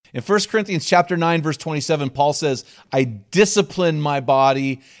In 1 Corinthians chapter 9, verse 27, Paul says, I discipline my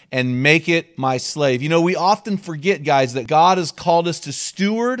body and make it my slave. You know, we often forget, guys, that God has called us to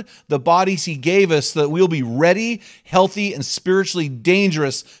steward the bodies he gave us so that we'll be ready, healthy, and spiritually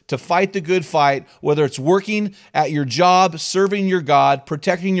dangerous to fight the good fight, whether it's working at your job, serving your God,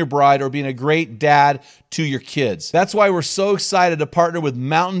 protecting your bride, or being a great dad to your kids. That's why we're so excited to partner with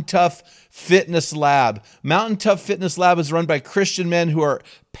Mountain Tough Fitness Lab. Mountain Tough Fitness Lab is run by Christian men who are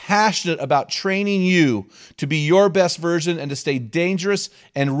passionate about training you to be your best version and to stay dangerous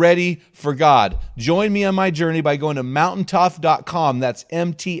and ready for God. Join me on my journey by going to mountaintough.com. That's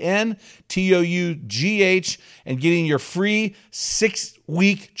MTNTOUGH, and getting your free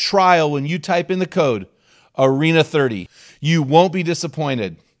 6-week trial when you type in the code ARENA30. You won't be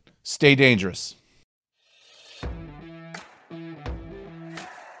disappointed. Stay dangerous.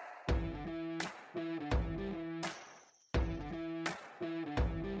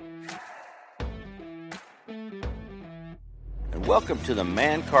 Welcome to the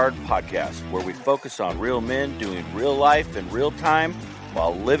Man Card Podcast, where we focus on real men doing real life in real time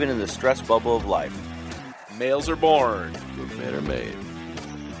while living in the stress bubble of life. Males are born, but men are made.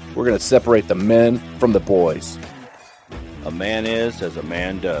 We're going to separate the men from the boys. A man is as a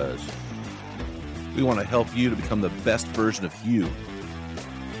man does. We want to help you to become the best version of you.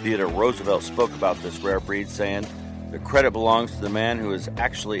 Theodore Roosevelt spoke about this rare breed, saying, the credit belongs to the man who is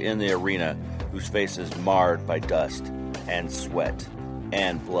actually in the arena, whose face is marred by dust and sweat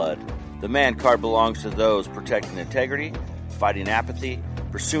and blood. The man card belongs to those protecting integrity, fighting apathy,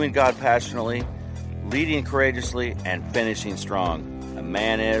 pursuing God passionately, leading courageously, and finishing strong. A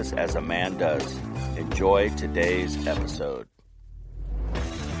man is as a man does. Enjoy today's episode.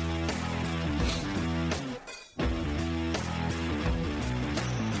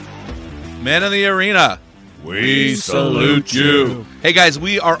 Men in the arena, We salute you. Hey guys,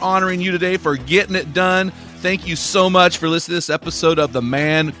 we are honoring you today for getting it done. Thank you so much for listening to this episode of the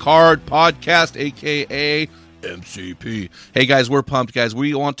Man Card Podcast, aka MCP. Hey guys, we're pumped, guys.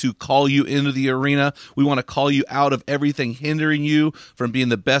 We want to call you into the arena. We want to call you out of everything hindering you from being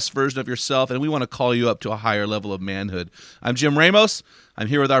the best version of yourself, and we want to call you up to a higher level of manhood. I'm Jim Ramos. I'm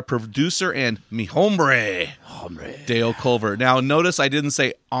here with our producer and mi hombre, Dale Culver. Now, notice I didn't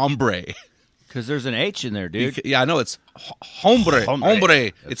say hombre. Because there's an H in there, dude. Yeah, I know it's hombre. It's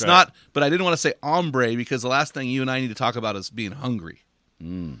right. not, but I didn't want to say hombre because the last thing you and I need to talk about is being hungry.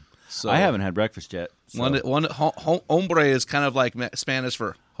 So I haven't had breakfast yet. So hombre is kind of like Spanish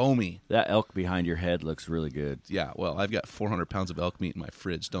for homie. that elk behind your head looks really good. Yeah, well, I've got 400 pounds of elk meat in my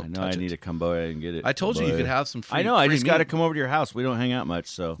fridge. I Don't know touch I need to it. come by and get it. I told you you could have some free I know. I free just got to meat. come over to your house. We don't hang out much,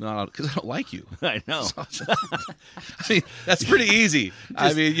 so. No, because I don't like you. I know. I mean, that's pretty easy.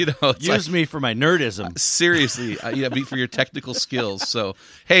 I mean, you know, it's Use like, me for my nerdism. seriously, for your technical skills. So,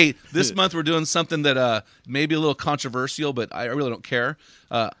 hey, this month we're doing something that may be a little controversial, but I really don't care.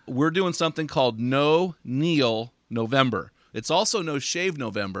 We're doing something called No Kneel November. It's also No Shave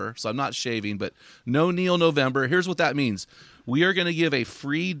November, so I'm not shaving, but No Kneel November. Here's what that means. We are going to give a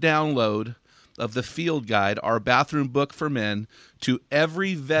free download of the Field Guide, our bathroom book for men, to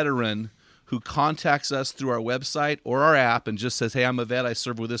every veteran who contacts us through our website or our app and just says, hey, I'm a vet, I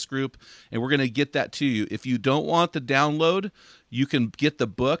serve with this group, and we're going to get that to you. If you don't want the download, you can get the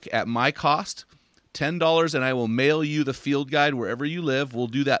book at my cost, $10, and I will mail you the Field Guide wherever you live. We'll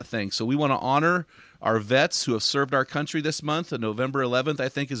do that thing. So we want to honor our vets who have served our country this month. And November 11th, I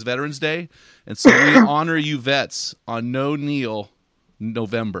think, is Veterans Day. And so we honor you vets on No Kneel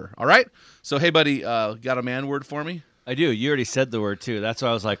November. All right? So, hey, buddy, got a man word for me? I do. You already said the word, too. That's why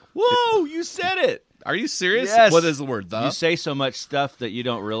I was like, whoa, you said it. Are you serious? Yes. What is the word? The? You say so much stuff that you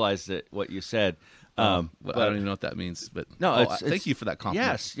don't realize that what you said. I don't even know what that means. But No, thank you for that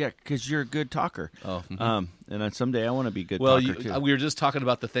compliment. Yes, yeah, because you're a good talker. Oh, and then someday I want to be a good well, talker, too. we were just talking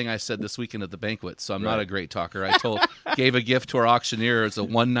about the thing I said this weekend at the banquet, so I'm not a great talker. I gave a gift to our auctioneer. It's a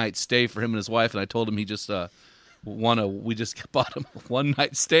one-night stay for him and his wife, and I told him he just we just bought him a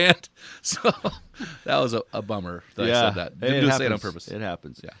one-night stand. So that was a bummer that I said that. Didn't say it on purpose. It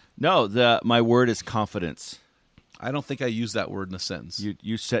happens. Yeah. No, my word is confidence. I don't think I used that word in a sentence.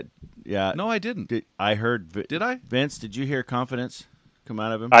 You said, yeah. No, I didn't. I heard. Did I? Vince, did you hear confidence come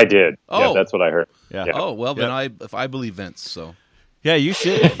out of him? I did. Oh. Yeah, that's what I heard. Yeah. Yeah. Oh, well, then I believe Vince, so. Yeah, you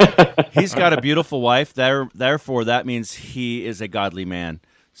should. He's got a beautiful wife. Therefore, that means he is a godly man.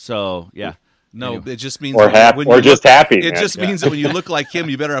 So, yeah. No, Anyway. it just means Or that when or just happy. It man. just means that when you look like him,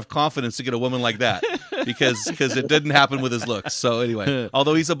 you better have confidence to get a woman like that, because it didn't happen with his looks. So anyway,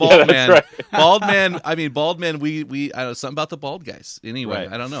 although he's a bald man, right. bald men, we I know something about the bald guys. Anyway,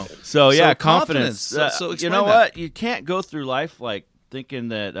 Right. I don't know. So yeah, confidence. confidence. So You explain know that. what? You can't go through life like thinking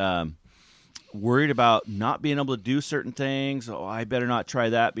that worried about not being able to do certain things. Oh, I better not try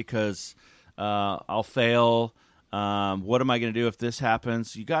that because I'll fail. What am I going to do if this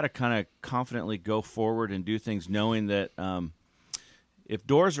happens? You got to kind of confidently go forward and do things knowing that if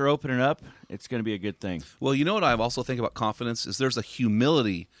doors are opening up, it's going to be a good thing. Well, you know what I also think about confidence is there's a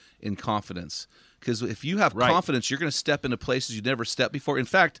humility in confidence. Because if you have confidence, you're going to step into places you never stepped before. In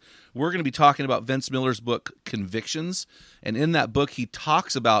fact, we're going to be talking about Vince Miller's book, Convictions. And in that book, he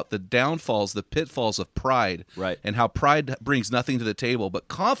talks about the downfalls, the pitfalls of pride, and how pride brings nothing to the table. But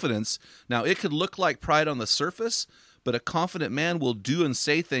confidence, now it could look like pride on the surface, but a confident man will do and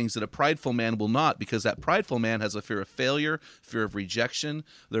say things that a prideful man will not, because that prideful man has a fear of failure, fear of rejection.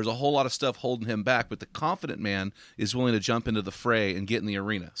 There's a whole lot of stuff holding him back, but the confident man is willing to jump into the fray and get in the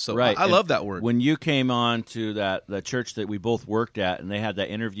arena. So I love that word. When you came on to the church that we both worked at and they had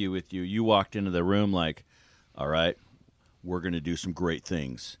that interview with you, you walked into the room like, all right, we're going to do some great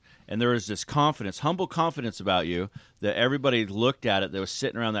things. And there was this confidence, humble confidence about you that everybody looked at it that was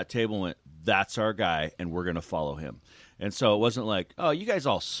sitting around that table and went, that's our guy, and we're going to follow him. And so it wasn't like, oh, you guys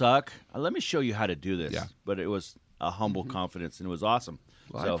all suck. Let me show you how to do this. Yeah. But it was a humble confidence, and it was awesome.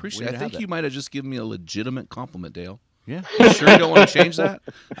 Well, so I appreciate it. I think you might have just given me a legitimate compliment, Dale. Yeah. You sure you don't want to change that?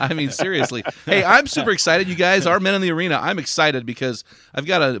 I mean, seriously. Hey, I'm super excited, you guys. Our Men in the Arena, I'm excited because I've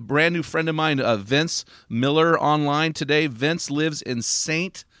got a brand new friend of mine, Vince Miller, online today. Vince lives in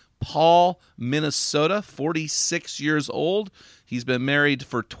St. Paul, Minnesota, 46 years old. He's been married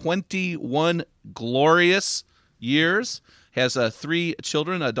for 21 glorious years. Has 3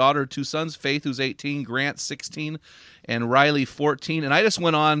 children, a daughter, 2 sons, Faith, who's 18, Grant, 16, and Riley, 14. And I just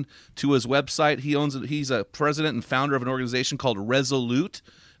went on to his website. He's a president and founder of an organization called Resolute.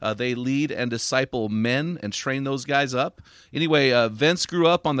 They lead and disciple men and train those guys up. Anyway, Vince grew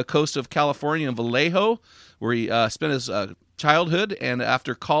up on the coast of California in Vallejo, where he spent his childhood, and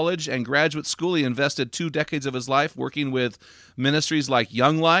after college and graduate school, he invested 2 decades of his life working with ministries like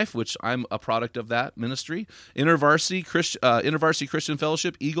Young Life, which I'm a product of that ministry, InterVarsity Christian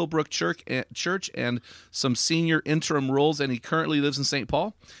Fellowship, Eagle Brook Church, and some senior interim roles, and he currently lives in St.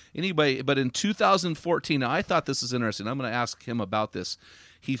 Paul. Anyway, but in 2014, I thought this is interesting. I'm going to ask him about this.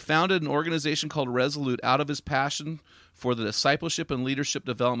 He founded an organization called Resolute out of his passion for the discipleship and leadership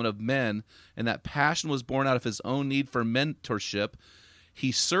development of men, and that passion was born out of his own need for mentorship.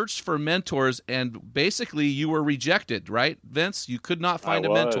 He searched for mentors, and basically you were rejected, right, Vince? You could not find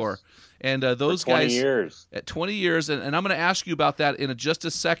a mentor. And those for 20 guys years. At 20 years, and I'm going to ask you about that in just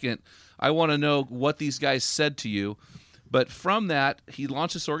a second. I want to know what these guys said to you. But from that, he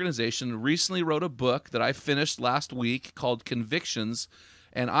launched this organization, recently wrote a book that I finished last week called Convictions,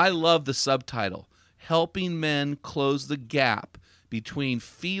 and I love the subtitle, Helping Men Close the Gap Between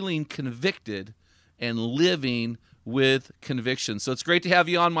Feeling Convicted and Living with Conviction. So it's great to have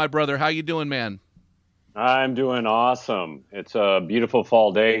you on, my brother. How you doing, man? I'm doing awesome. It's a beautiful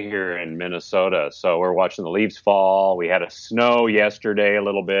fall day here in Minnesota. So we're watching the leaves fall. We had a snow yesterday a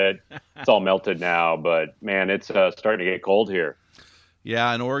little bit. It's all melted now, but man, it's starting to get cold here.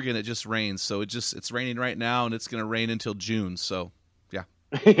 Yeah, in Oregon it just rains. So it's raining right now, and it's going to rain until June. So yeah.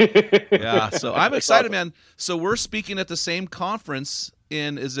 Yeah, so I'm excited, man. So we're speaking at the same conference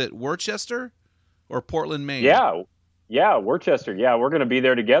is it Worcester or Portland, Maine? Yeah, Worcester. Yeah, we're going to be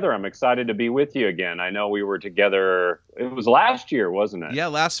there together. I'm excited to be with you again. I know we were together. It was last year, wasn't it? Yeah,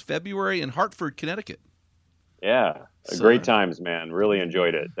 last February in Hartford, Connecticut. Yeah, great times, man. Really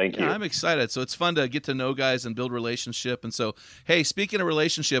enjoyed it. Thank you. I'm excited. So it's fun to get to know guys and build relationship. And so, hey, speaking of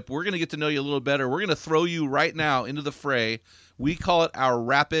relationship, we're going to get to know you a little better. We're going to throw you right now into the fray. We call it our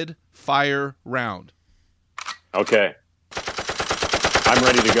rapid fire round. Okay. I'm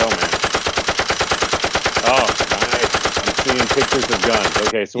ready to go, man. Oh, nice. I'm seeing pictures of guns.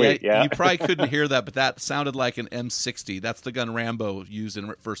 Okay, sweet. Yeah. You probably couldn't hear that, but that sounded like an M60. That's the gun Rambo used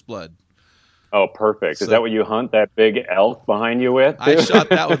in First Blood. Oh, perfect. Is that what you hunt that big elk behind you with? I shot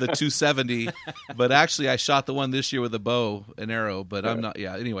that with a 270, but actually I shot the one this year with a bow and arrow, but I'm not,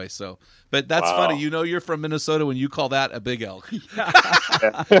 anyway, but that's funny. You know you're from Minnesota when you call that a big elk.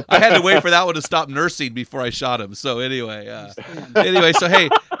 I had to wait for that one to stop nursing before I shot him. So anyway, so hey,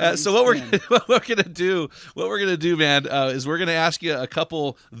 so what we're gonna do, man, is we're gonna ask you a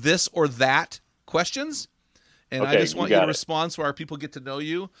couple this or that questions. And I just want you to respond so our people get to know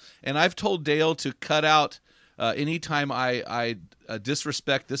you. And I've told Dale to cut out anytime I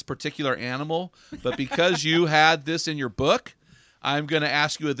disrespect this particular animal. But because you had this in your book, I'm going to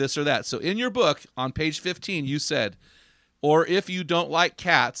ask you a this or that. So in your book, on page 15, you said, or if you don't like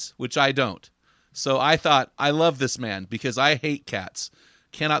cats, which I don't. So I thought, I love this man because I hate cats.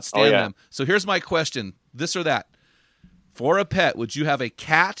 Cannot stand them. So here's my question, this or that. For a pet, would you have a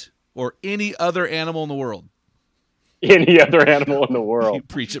cat or any other animal in the world? Any other animal in the You world.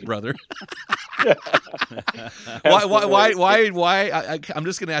 preach it, brother. Why? I'm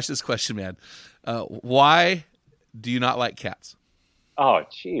just going to ask this question, man. Why do you not like cats? Oh,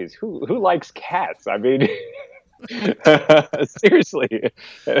 geez, who likes cats? I mean, seriously.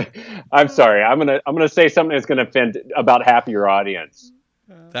 I'm sorry. I'm gonna say something that's gonna offend about half your audience.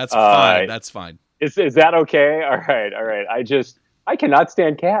 That's fine. That's fine. Is that okay? All right. I cannot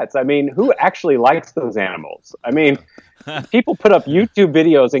stand cats. I mean, who actually likes those animals? I mean, people put up YouTube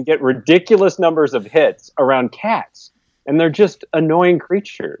videos and get ridiculous numbers of hits around cats, and they're just annoying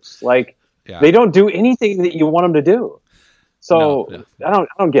creatures. Like they don't do anything that you want them to do. So No. I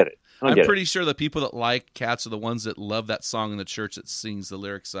don't get it. I'm pretty sure the people that like cats are the ones that love that song in the church that sings the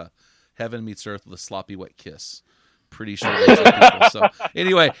lyrics, "Heaven meets earth with a sloppy wet kiss." Pretty sure those are people. So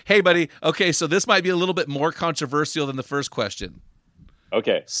anyway, hey buddy. Okay, so this might be a little bit more controversial than the first question.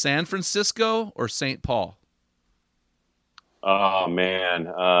 Okay. San Francisco or St. Paul? Oh man,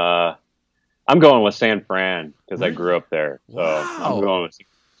 I'm going with San Fran because I grew up there. So Wow. I'm going with San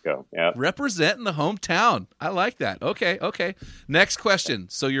Francisco. Yeah. Representing the hometown. I like that. Okay. Next question.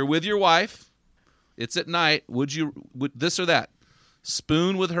 So you're with your wife. It's at night. Would this or that?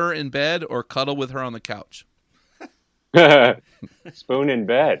 Spoon with her in bed or cuddle with her on the couch? Spoon in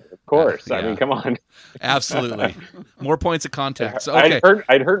bed, of course. I Yeah. mean, come on. Absolutely. More points of contact. So, okay.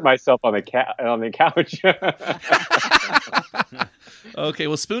 I'd hurt myself on the couch. Okay.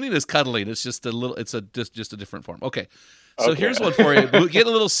 Well, spooning is cuddling. It's just a little. It's just a different form. Okay. So here's one for you. Get a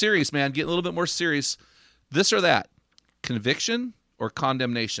little serious, man. Get a little bit more serious. This or that? Conviction or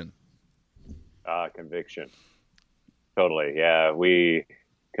condemnation? Conviction. Totally. Yeah.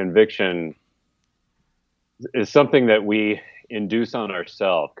 Conviction is something that we induce on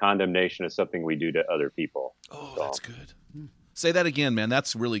ourselves. Condemnation is something we do to other people. Oh, that's good. Say that again, man.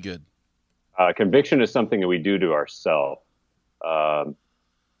 That's really good. Conviction is something that we do to ourselves.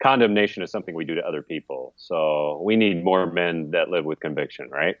 Condemnation is something we do to other people. So we need more men that live with conviction,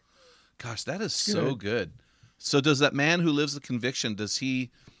 right? Gosh, that is so good. So does that man who lives the conviction, does he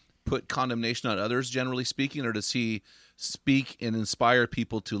put condemnation on others, generally speaking, or does he speak and inspire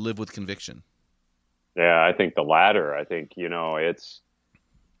people to live with conviction? Yeah, I think the latter. I think, we want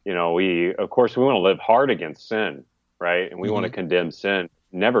to live hard against sin, right? And we want to condemn sin,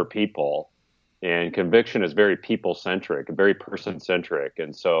 never people. And conviction is very people-centric, very person-centric.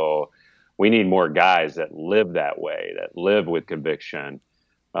 And so we need more guys that live that way, that live with conviction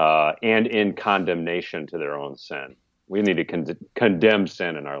and in condemnation to their own sin. We need to condemn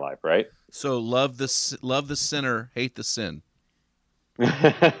sin in our life, right? So love the sinner, hate the sin.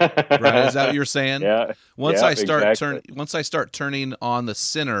 Right? Is that what you're saying? Yeah. Once I start turning on the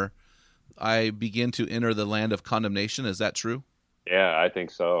sinner, I begin to enter the land of condemnation. Is that true? Yeah, I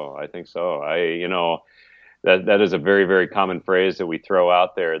think so. That is a very, very common phrase that we throw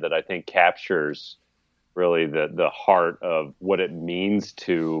out there that I think captures really the heart of what it means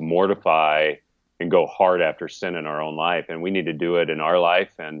to mortify and go hard after sin in our own life. And we need to do it in our life,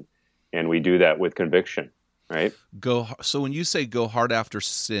 and we do that with conviction, right? So when you say go hard after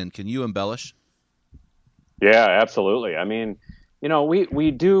sin, can you embellish? Yeah, absolutely. I mean, we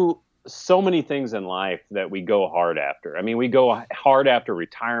do so many things in life that we go hard after. I mean, we go hard after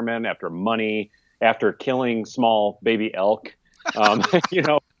retirement, after money, after killing small baby elk.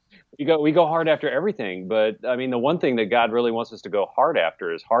 We go hard after everything. But I mean, the one thing that God really wants us to go hard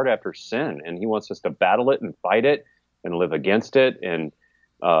after is hard after sin, and He wants us to battle it and fight it and live against it and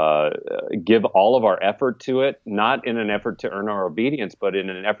give all of our effort to it, not in an effort to earn our obedience, but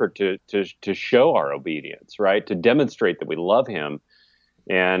in an effort to show our obedience, right? To demonstrate that we love Him.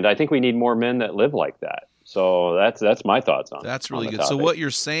 And I think we need more men that live like that. So that's my thoughts on it. That's really good. So what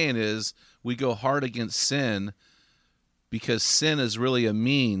you're saying is we go hard against sin because sin is really a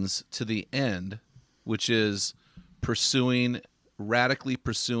means to the end, which is radically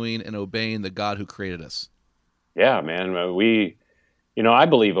pursuing and obeying the God who created us. Yeah, man. I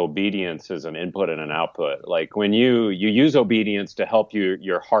believe obedience is an input and an output. Like when you use obedience to help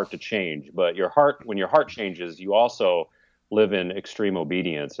your heart to change, but when your heart changes, you also live in extreme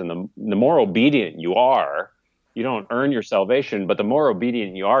obedience. And the more obedient you are, you don't earn your salvation, but the more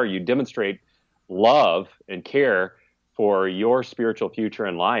obedient you are, you demonstrate love and care for your spiritual future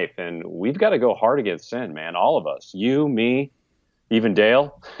in life. And we've got to go hard against sin, man. All of us, you, me, even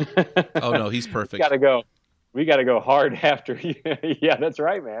Dale. Oh no, he's perfect. We got to go hard after. Yeah, that's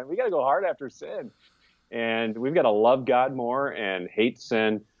right, man. We got to go hard after sin. And we've got to love God more and hate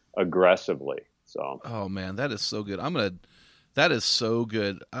sin aggressively. So. Oh man, that is so good. That is so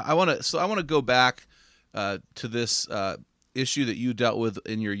good. I want to go back to this issue that you dealt with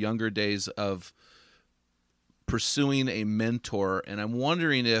in your younger days of pursuing a mentor. And I'm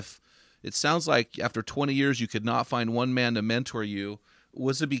wondering if it sounds like after 20 years you could not find one man to mentor you.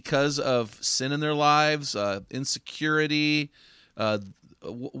 Was it because of sin in their lives, insecurity,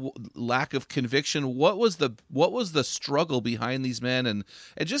 lack of conviction? What was the struggle behind these men? And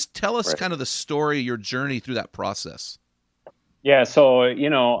just tell us kind of the story, your journey through that process. Yeah, so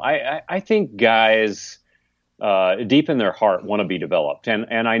I think guys deep in their heart want to be developed,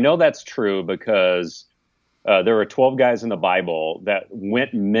 and I know that's true because there were 12 guys in the Bible that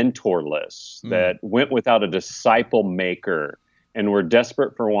went mentorless, that went without a disciple maker, and were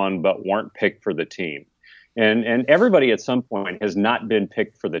desperate for one, but weren't picked for the team. And everybody at some point has not been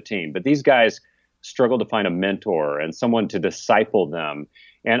picked for the team, but these guys struggled to find a mentor and someone to disciple them.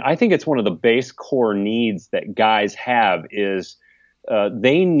 And I think it's one of the base core needs that guys have is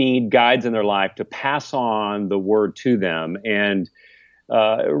they need guides in their life to pass on the word to them. And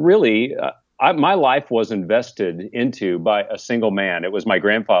really, my life was invested into by a single man. It was my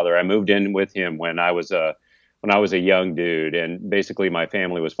grandfather. I moved in with him when I was a young dude, and basically my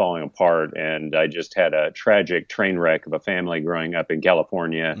family was falling apart, and I just had a tragic train wreck of a family growing up in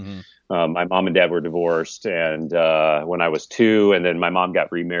California. My mom and dad were divorced, and when I was 2, and then my mom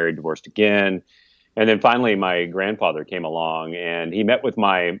got remarried, divorced again. And then finally my grandfather came along, and he met with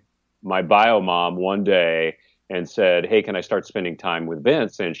my bio mom one day and said, "Hey, can I start spending time with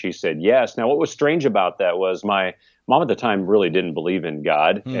Vince?" And she said, yes. Now, what was strange about that was my mom at the time really didn't believe in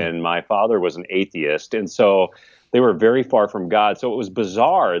God, and my father was an atheist. And so they were very far from God. So it was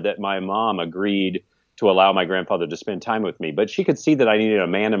bizarre that my mom agreed to allow my grandfather to spend time with me. But she could see that I needed a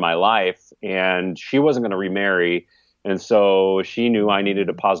man in my life, and she wasn't going to remarry. And so she knew I needed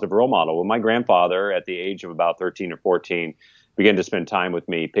a positive role model. Well, my grandfather, at the age of about 13 or 14, began to spend time with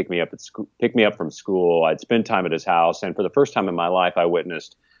me, pick me up from school. I'd spend time at his house. And for the first time in my life, I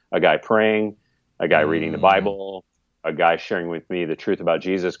witnessed a guy praying, a guy reading the Bible, a guy sharing with me the truth about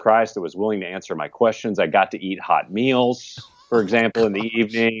Jesus Christ that was willing to answer my questions. I got to eat hot meals, for example, in the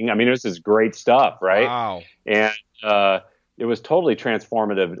evening. I mean, this is great stuff, right? Wow. And it was totally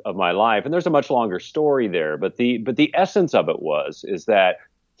transformative of my life. And there's a much longer story there, but the essence of it is that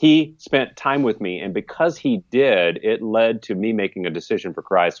he spent time with me, and because he did, it led to me making a decision for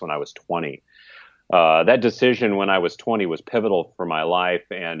Christ when I was 20. That decision when I was 20 was pivotal for my life,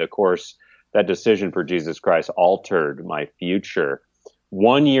 and of course, that decision for Jesus Christ altered my future.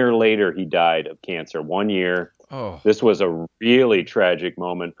 1 year later, he died of cancer. 1 year. Oh. This was a really tragic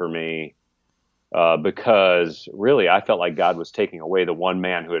moment for me because really I felt like God was taking away the one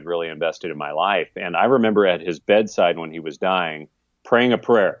man who had really invested in my life. And I remember at his bedside when he was dying, praying a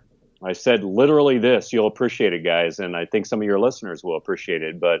prayer. I said literally this, you'll appreciate it, guys, and I think some of your listeners will appreciate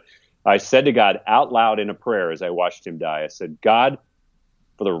it, but I said to God out loud in a prayer as I watched him die, I said, God,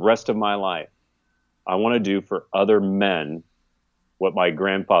 for the rest of my life, I want to do for other men what my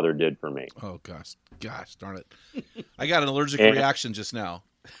grandfather did for me. Oh, gosh, darn it. I got an allergic reaction just now.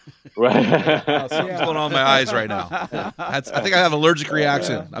 Right. Something's going on in my eyes right now. I think I have an allergic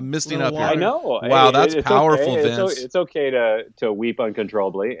reaction. I'm misting up here. I know. Wow, that's it's powerful, okay. Vince. It's okay to weep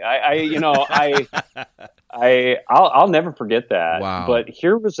uncontrollably. I'll never forget that. Wow. But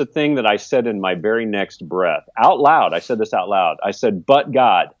here was the thing that I said in my very next breath, out loud. I said this out loud. I said, "But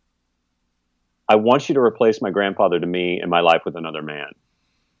God, I want you to replace my grandfather to me in my life with another man."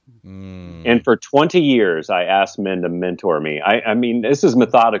 And for 20 years, I asked men to mentor me. I mean, this is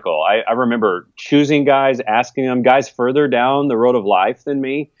methodical. I remember choosing guys, asking them, guys further down the road of life than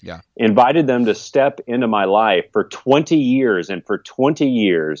me, invited them to step into my life for 20 years. And for 20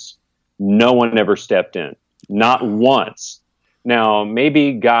 years, no one ever stepped in, not once. Now,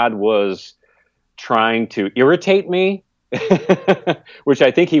 maybe God was trying to irritate me, which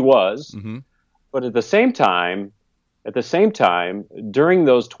I think he was. Mm-hmm. But at the same time, during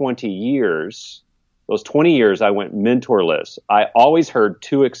those 20 years, I went mentorless. I always heard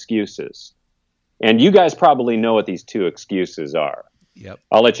two excuses. And you guys probably know what these two excuses are. Yep.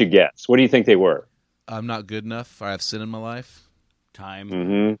 I'll let you guess. What do you think they were? I'm not good enough. I have sin in my life. Time.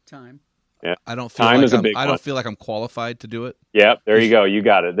 Mm-hmm. Time. Yeah. I don't feel I don't feel like I'm qualified to do it. Yep. There you go. You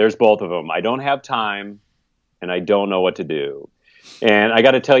got it. There's both of them. I don't have time, and I don't know what to do. And I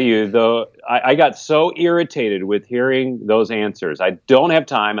got to tell you, though, I got so irritated with hearing those answers. I don't have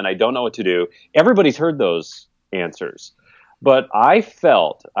time and I don't know what to do. Everybody's heard those answers. But I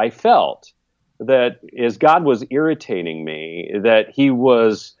felt that as God was irritating me, that he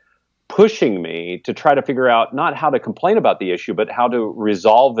was pushing me to try to figure out not how to complain about the issue, but how to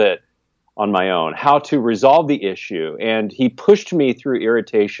resolve it on my own, how to resolve the issue. And he pushed me through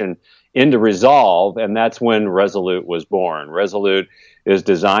irritation into resolve, and that's when Resolute was born. Resolute is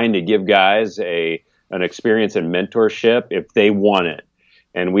designed to give guys an experience in mentorship if they want it.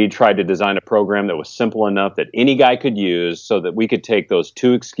 And we tried to design a program that was simple enough that any guy could use so that we could take those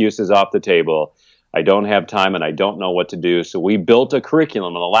two excuses off the table. I don't have time and I don't know what to do. So we built a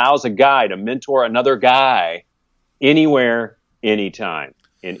curriculum that allows a guy to mentor another guy anywhere, anytime,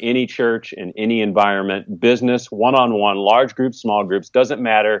 in any church, in any environment, business, one-on-one, large groups, small groups, doesn't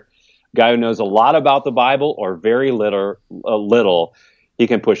matter. Guy who knows a lot about the Bible or very little, he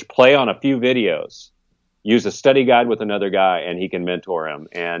can push play on a few videos, use a study guide with another guy, and he can mentor him.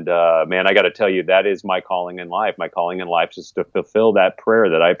 And man, I got to tell you, that is my calling in life. My calling in life is to fulfill that prayer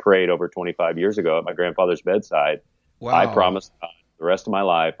that I prayed over 25 years ago at my grandfather's bedside. Wow. I promised God the rest of my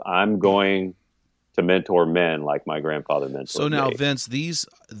life, I'm going to mentor men like my grandfather mentored So now, me. Vince, these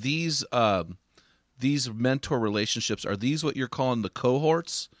mentor relationships, are these what you're calling the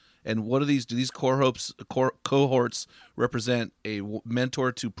cohorts? And what are these? Do these cohorts represent a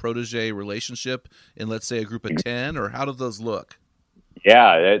mentor to protege relationship in, let's say, a group of 10, or how do those look?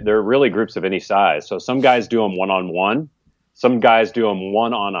 Yeah, they're really groups of any size. So some guys do them one-on-one. Some guys do them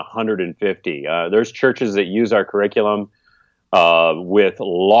 1-on-150. There's churches that use our curriculum with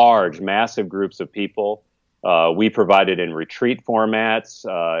large, massive groups of people. We provide it in retreat formats.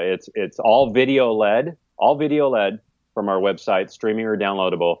 It's all video-led from our website, streaming or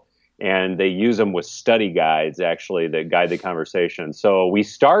downloadable. And they use them with study guides, actually, that guide the conversation. So we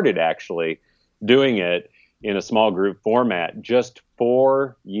started actually doing it in a small group format just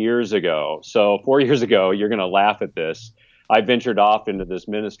 4 years ago. So 4 years ago, you're going to laugh at this, I ventured off into this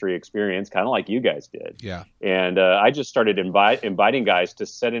ministry experience, kind of like you guys did. Yeah. And I just started inviting guys to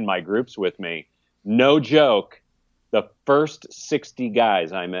sit in my groups with me. No joke, the first 60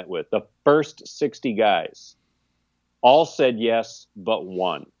 guys I met with, all said yes, but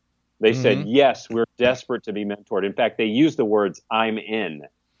one. They said, yes, we're desperate to be mentored. In fact, they used the words, I'm in.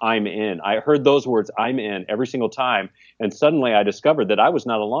 I heard those words, I'm in, every single time. And suddenly I discovered that I was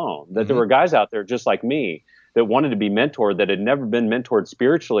not alone, that there were guys out there just like me that wanted to be mentored, that had never been mentored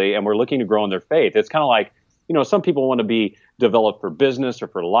spiritually and were looking to grow in their faith. It's kind of like, some people want to be developed for business or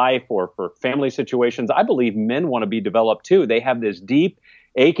for life or for family situations. I believe men want to be developed too. They have this deep,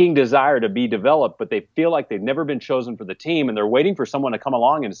 aching desire to be developed, but they feel like they've never been chosen for the team, and they're waiting for someone to come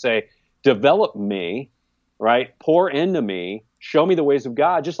along and say, develop me, right? Pour into me, show me the ways of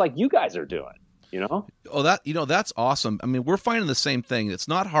God, just like you guys are doing, Oh, that's awesome. I mean, we're finding the same thing. It's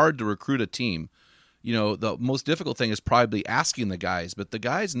not hard to recruit a team. The most difficult thing is probably asking the guys, but the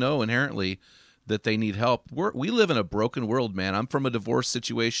guys know inherently that they need help. We live in a broken world, man. I'm from a divorce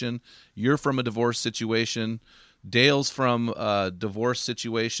situation. You're from a divorce situation. Dale's from a divorce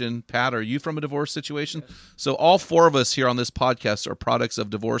situation. Pat, are you from a divorce situation? So all four of us here on this podcast are products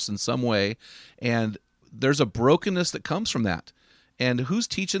of divorce in some way, and there's a brokenness that comes from that. And who's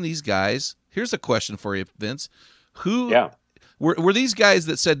teaching these guys? Here's a question for you, Vince. Were these guys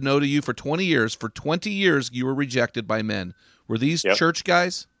that said no to you for 20 years? For 20 years, you were rejected by men. Were these church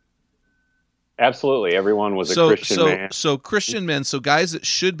guys? Absolutely. Everyone was a Christian man. So Christian men, so guys that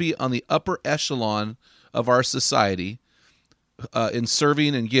should be on the upper echelon of our society in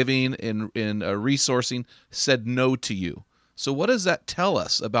serving and giving and resourcing, said no to you. So what does that tell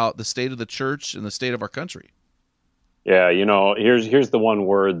us about the state of the church and the state of our country? Yeah, here's the one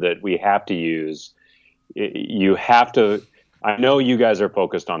word that we have to use. You have to, I know you guys are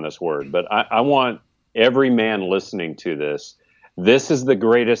focused on this word, but I want every man listening to this. This is the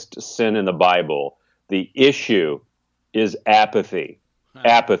greatest sin in the Bible. The issue is apathy.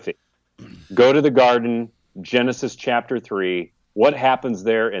 Apathy. Go to the garden, Genesis chapter 3. What happens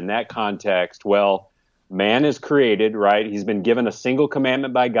there in that context? Well, man is created, right? He's been given a single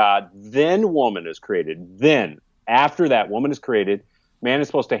commandment by God. Then woman is created. Then, after that, woman is created. Man is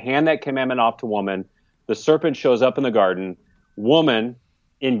supposed to hand that commandment off to woman. The serpent shows up in the garden. Woman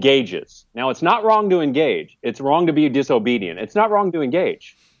engages. Now, it's not wrong to engage. It's wrong to be disobedient. It's not wrong to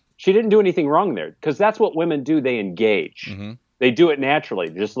engage. She didn't do anything wrong there, because that's what women do. They engage. Mm-hmm. They do it naturally.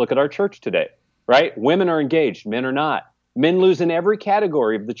 Just look at our church today, right? Women are engaged. Men are not. Men lose in every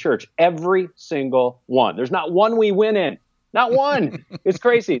category of the church, every single one. There's not one we win in. Not one. It's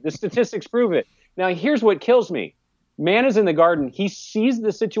crazy. The statistics prove it. Now, here's what kills me. Man is in the garden. He sees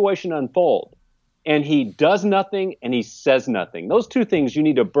the situation unfold, and he does nothing and he says nothing. Those two things you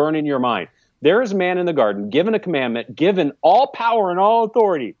need to burn in your mind. There is man in the garden, given a commandment, given all power and all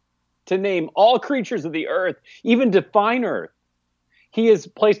authority to name all creatures of the earth, even define earth. He is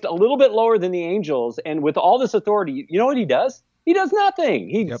placed a little bit lower than the angels, and with all this authority, you know what he does? He does nothing.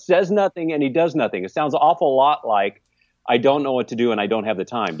 He says nothing and he does nothing. It sounds an awful lot like I don't know what to do and I don't have the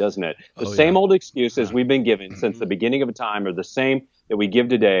time, doesn't it? The same old excuses we've been given since the beginning of time are the same that we give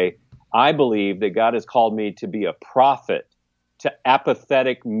today. I believe that God has called me to be a prophet to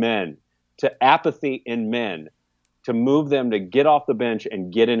apathetic men, to apathy in men, to move them to get off the bench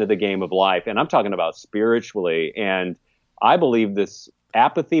and get into the game of life. And I'm talking about spiritually. And I believe this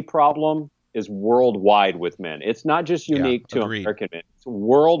apathy problem is worldwide with men. It's not just unique to American men. It's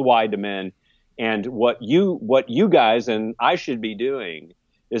worldwide to men. And what you guys and I should be doing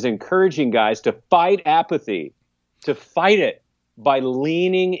is encouraging guys to fight apathy, to fight it by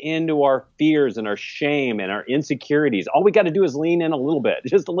leaning into our fears and our shame and our insecurities. All we got to do is lean in a little bit,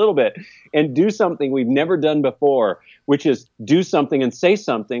 just a little bit, and do something we've never done before, which is do something and say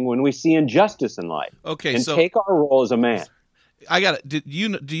something when we see injustice in life. Okay, and so take our role as a man. I got it. Do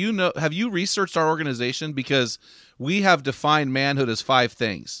you know? Have you researched our organization? Because we have defined manhood as 5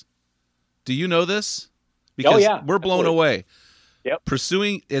 things. Do you know this? Because we're blown away. Yep.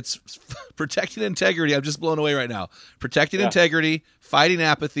 Protecting integrity. I'm just blown away right now. Protecting integrity, fighting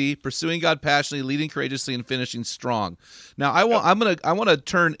apathy, pursuing God passionately, leading courageously, and finishing strong. Now, I want to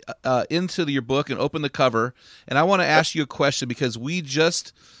turn into your book and open the cover, and I want to ask you a question because we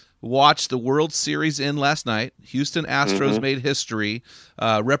just watched the World Series last night. Houston Astros made history,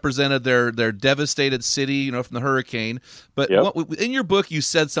 represented their devastated city, from the hurricane. But in your book, you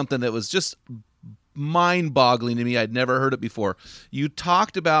said something that was just mind-boggling to me. I'd never heard it before. You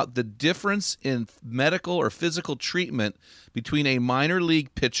talked about the difference in medical or physical treatment between a minor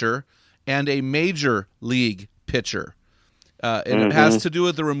league pitcher and a major league pitcher. And it has to do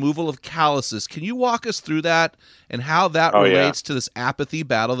with the removal of calluses. Can you walk us through that and how that relates to this apathy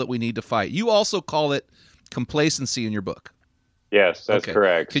battle that we need to fight? You also call it complacency in your book. Yes, that's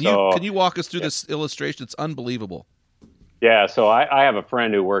correct. Can you walk us through this illustration? It's unbelievable. Yeah, so I have a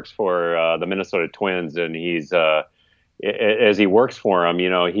friend who works for the Minnesota Twins, and he's as he works for them,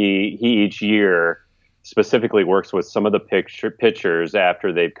 he each year specifically works with some of the pitchers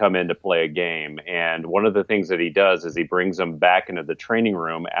after they've come in to play a game. And one of the things that he does is he brings them back into the training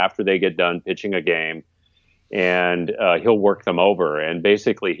room after they get done pitching a game, and he'll work them over. And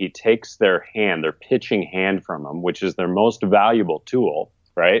basically he takes their pitching hand from them, which is their most valuable tool,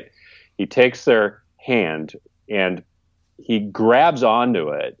 right? He takes their hand and he grabs onto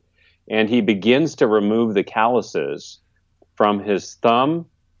it and he begins to remove the calluses from his thumb,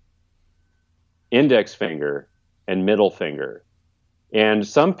 index finger, and middle finger. And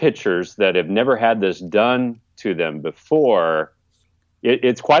some pitchers that have never had this done to them before,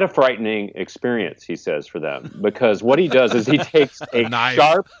 it's quite a frightening experience, he says, for them. Because what he does is he takes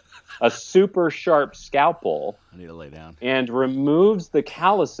a super sharp scalpel, I need to lay down, and removes the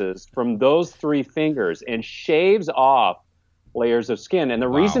calluses from those 3 fingers and shaves off layers of skin. And the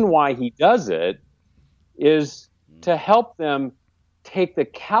reason why he does it is to help them take the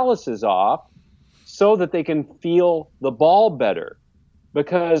calluses off so that they can feel the ball better.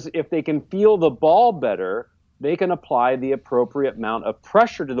 Because if they can feel the ball better, they can apply the appropriate amount of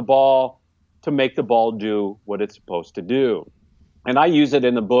pressure to the ball to make the ball do what it's supposed to do. And I use it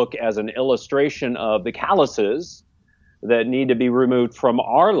in the book as an illustration of the calluses that need to be removed from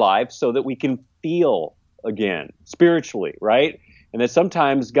our life so that we can feel again spiritually, right? And that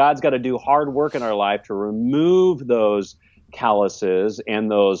sometimes God's got to do hard work in our life to remove those calluses and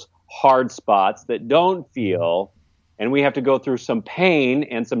those hard spots that don't feel, and we have to go through some pain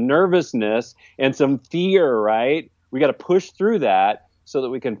and some nervousness and some fear, right? We got to push through that so that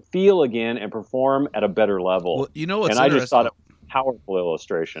we can feel again and perform at a better level. Well, you know what's interesting? And I just thought it was a powerful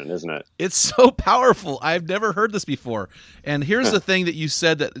illustration, isn't it? It's so powerful. I've never heard this before. And here's the thing that you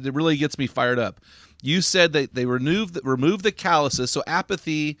said that really gets me fired up. You said that they remove the calluses. So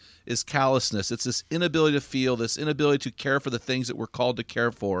apathy is callousness. It's this inability to feel, this inability to care for the things that we're called to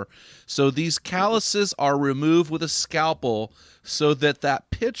care for. So these calluses are removed with a scalpel so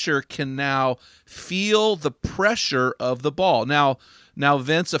that pitcher can now feel the pressure of the ball. Now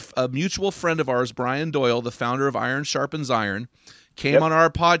Vince, a mutual friend of ours, Brian Doyle, the founder of Iron Sharpens Iron, came on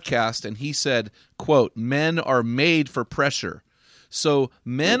our podcast and he said, quote, "Men are made for pressure." So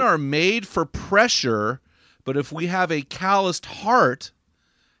men are made for pressure, but if we have a calloused heart,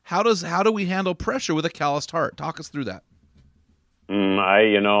 how do we handle pressure with a calloused heart? Talk us through that.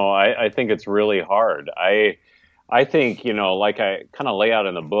 I think it's really hard. I think, like I kind of lay out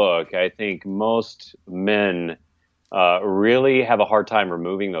in the book, I think most men really have a hard time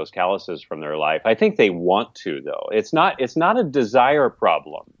removing those calluses from their life. I think they want to, though. It's not a desire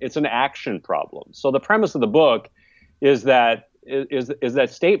problem. It's an action problem. So the premise of the book is that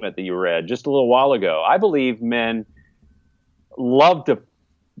statement that you read just a little while ago. I believe men love to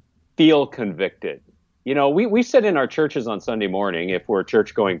feel convicted. You know, we sit in our churches on Sunday morning, if we're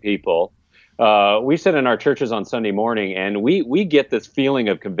church-going people. We sit in our churches on Sunday morning, and we get this feeling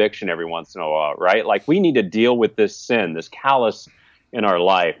of conviction every once in a while, right? Like we need to deal with this sin, this callous in our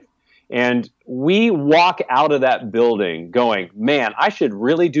life. And we walk out of that building going, man, I should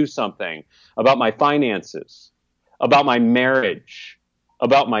really do something about my finances, about my marriage,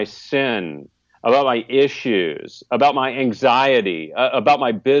 about my sin, about my issues, about my anxiety, about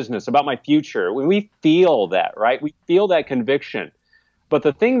my business, about my future. We feel that, right? We feel that conviction. But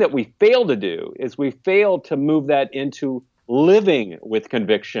the thing that we fail to do is we fail to move that into living with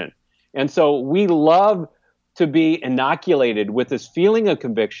conviction. And so we love to be inoculated with this feeling of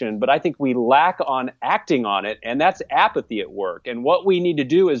conviction, but I think we lack on acting on it, and that's apathy at work. And what we need to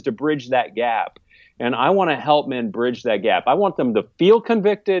do is to bridge that gap. And I want to help men bridge that gap. I want them to feel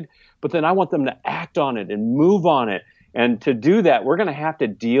convicted, but then I want them to act on it and move on it. And to do that, we're going to have to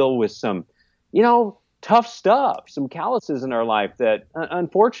deal with some, tough stuff, some calluses in our life that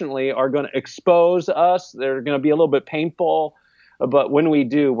unfortunately are going to expose us. They're going to be a little bit painful. But when we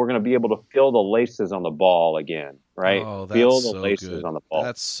do, we're going to be able to feel the laces on the ball again, right? Oh, that's feel the so laces good. on the ball.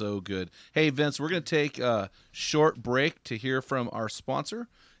 That's so good. Hey, Vince, we're going to take a short break to hear from our sponsor,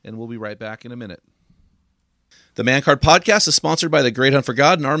 and we'll be right back in a minute. The Man Card Podcast is sponsored by The Great Hunt for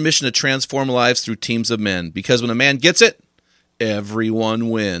God and our mission to transform lives through teams of men. Because when a man gets it, everyone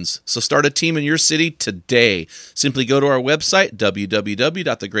wins. So start a team in your city today. Simply go to our website,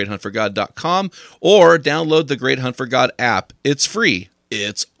 www.thegreathuntforgod.com, or download the Great Hunt for God app. It's free.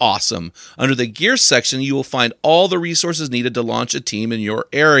 It's awesome. Under the gear section, you will find all the resources needed to launch a team in your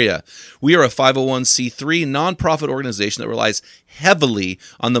area. We are a 501c3 nonprofit organization that relies heavily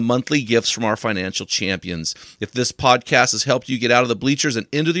on the monthly gifts from our financial champions. If this podcast has helped you get out of the bleachers and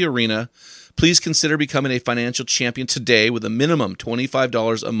into the arena, please consider becoming a financial champion today with a minimum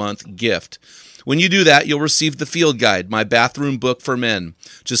 $25 a month gift. When you do that, you'll receive the Field Guide, my bathroom book for men.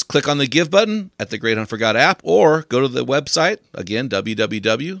 Just click on the Give button at the Great Hunt for God app or go to the website, again,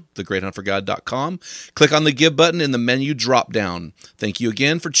 www.thegreathuntforgod.com. Click on the Give button in the menu drop-down. Thank you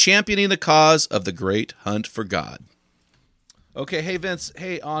again for championing the cause of the Great Hunt for God. Okay, hey, Vince.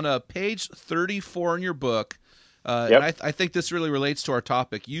 Hey, on page 34 in your book, and I think this really relates to our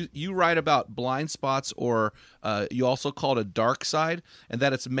topic. You write about blind spots, or you also call it a dark side, and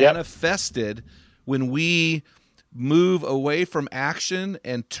that it's manifested when we move away from action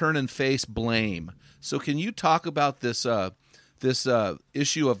and turn and face blame. So can you talk about this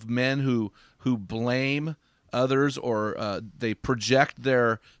issue of men who blame others, or they project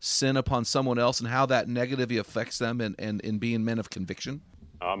their sin upon someone else, and how that negatively affects them and in being men of conviction?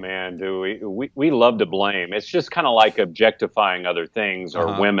 Oh man, do we love to blame. It's just kind of like objectifying other things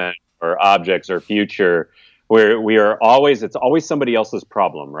or women or objects or future, where it's always somebody else's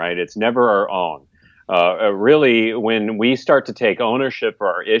problem, right? It's never our own. Really, when we start to take ownership for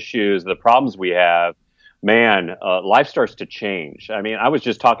our issues, the problems we have, man, life starts to change. I mean, I was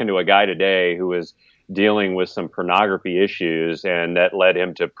just talking to a guy today who was dealing with some pornography issues, and that led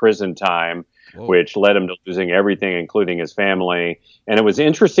him to prison time. Whoa. Which led him to losing everything, including his family. And it was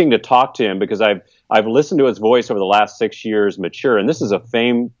interesting to talk to him because I've listened to his voice over the last 6 years mature, and this is a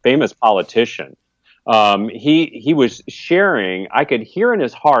famous politician. He was sharing. I could hear in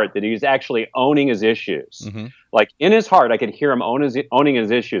his heart that he was actually owning his issues. Mm-hmm. Like in his heart, I could hear him owning his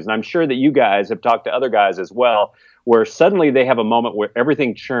issues. And I'm sure that you guys have talked to other guys as well, where suddenly they have a moment where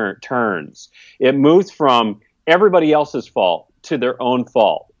everything turns. It moves from everybody else's fault to their own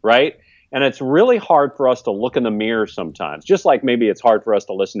fault, right? And it's really hard for us to look in the mirror sometimes, just like maybe it's hard for us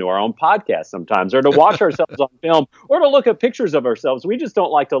to listen to our own podcast sometimes, or to watch ourselves on film, or to look at pictures of ourselves. We just don't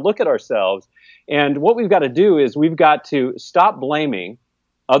like to look at ourselves. And what we've got to do is we've got to stop blaming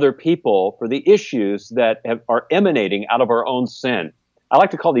other people for the issues that are emanating out of our own sin. I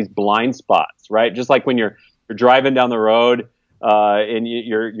like to call these blind spots, right? Just like when you're driving down the road, and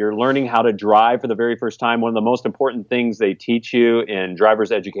you're learning how to drive for the very first time. One of the most important things they teach you in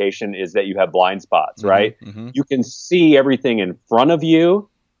driver's education is that you have blind spots, right? Mm-hmm. You can see everything in front of you,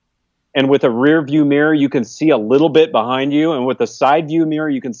 and with a rear view mirror, you can see a little bit behind you, and with a side view mirror,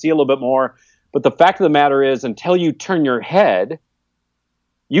 you can see a little bit more. But the fact of the matter is, until you turn your head,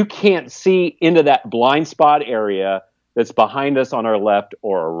 you can't see into that blind spot area that's behind us on our left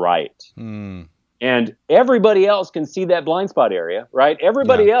or our right. Mm. And everybody else can see that blind spot area, right?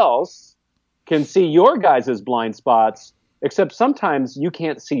 Everybody else can see your guys' blind spots, except sometimes you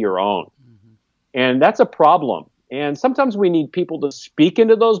can't see your own. Mm-hmm. And that's a problem. And sometimes we need people to speak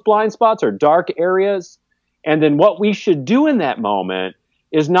into those blind spots or dark areas. And then what we should do in that moment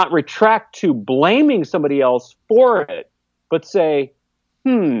is not retract to blaming somebody else for it, but say,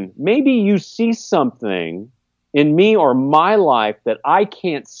 maybe you see something in me or my life that I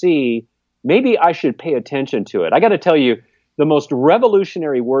can't see. Maybe I should pay attention to it. I got to tell you, the most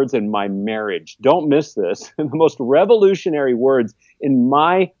revolutionary words in my marriage, don't miss this, the most revolutionary words in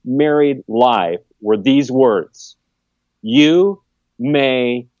my married life were these words: you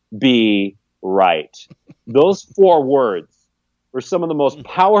may be right. Those 4 words were some of the most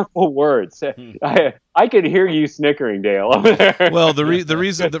powerful words. I could hear you snickering, Dale, over there. Well, the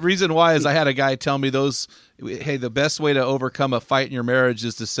reason why is I had a guy tell me those. Hey, the best way to overcome a fight in your marriage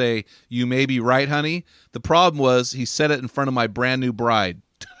is to say, "You may be right, honey." The problem was he said it in front of my brand new bride.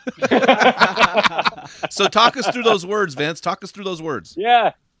 So talk us through those words, Vince. Talk us through those words.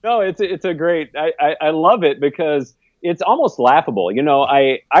 Yeah, no, it's a great. I love it because it's almost laughable. You know,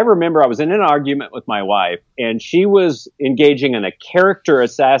 I remember I was in an argument with my wife, and she was engaging in a character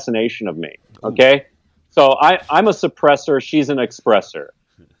assassination of me. Okay, so I'm a suppressor, she's an expressor.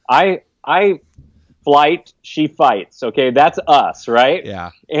 I flight, she fights. Okay, that's us, right?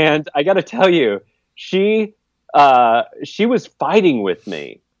 Yeah. And I got to tell you, she was fighting with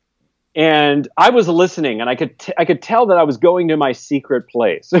me, and I was listening, and I could tell that I was going to my secret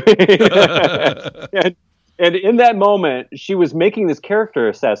place. And in that moment, she was making this character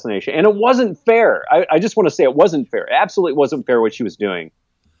assassination, and it wasn't fair. I just want to say it wasn't fair. It absolutely wasn't fair what she was doing.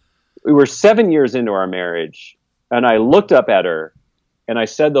 We were 7 years into our marriage, and I looked up at her, and I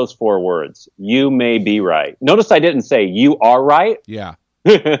said those 4 words: you may be right. Notice I didn't say you are right. Yeah.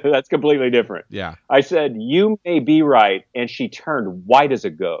 That's completely different. Yeah. I said, you may be right, and she turned white as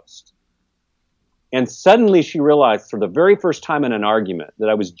a ghost. And suddenly she realized for the very first time in an argument that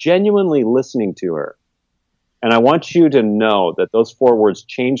I was genuinely listening to her. And I want you to know that those 4 words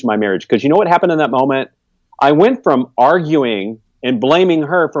changed my marriage. Because you know what happened in that moment? I went from arguing and blaming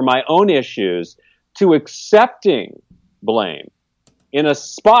her for my own issues to accepting blame in a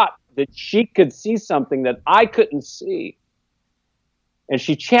spot that she could see something that I couldn't see. And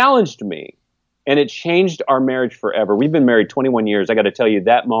she challenged me, and it changed our marriage forever. We've been married 21 years. I got to tell you,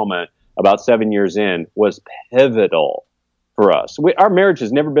 that moment, about 7 years in, was pivotal for us. Our marriage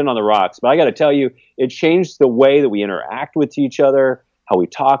has never been on the rocks, but I got to tell you, it changed the way that we interact with each other, how we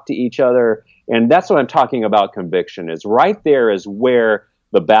talk to each other. And that's what I'm talking about. Conviction is right there is where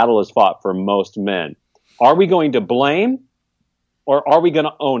the battle is fought for most men. Are we going to blame, or are we going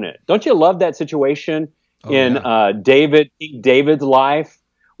to own it? Don't you love that situation in David's life,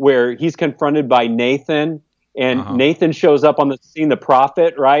 where he's confronted by Nathan, and Nathan shows up on the scene, the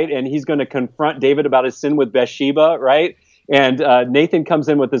prophet, right? And he's going to confront David about his sin with Bathsheba, right? And Nathan comes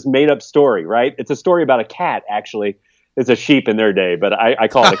in with this made-up story, right? It's a story about a cat, actually. It's a sheep in their day, but I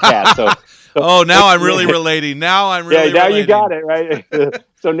call it a cat. So now I'm really relating. Now I'm really now relating. You got it, right?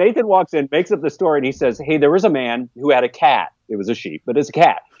 So Nathan walks in, makes up the story, and he says, hey, there was a man who had a cat. It was a sheep, but it's a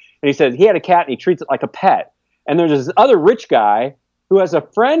cat. And he said he had a cat, and he treats it like a pet. And there's this other rich guy who has a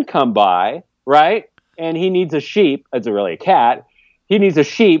friend come by, right? And he needs a sheep. It's really a cat. He needs a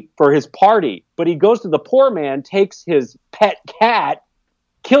sheep for his party. But he goes to the poor man, takes his pet cat,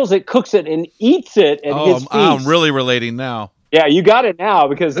 kills it, cooks it, and eats it at his feast. I'm really relating now. Yeah, you got it now,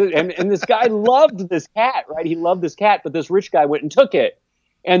 because and this guy loved this cat, right? He loved this cat, but this rich guy went and took it.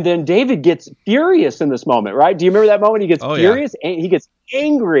 And then David gets furious in this moment, right? Do you remember that moment? He gets furious, and he gets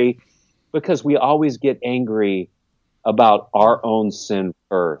angry, because we always get angry about our own sin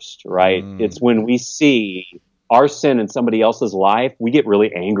first, right? It's when we see our sin in somebody else's life, we get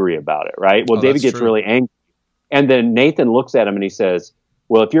really angry about it, right? Well, David gets really angry. And then Nathan looks at him and he says,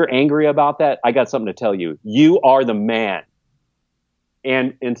 well, if you're angry about that, I got something to tell you. You are the man.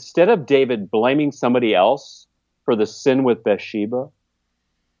 And instead of David blaming somebody else for the sin with Bathsheba,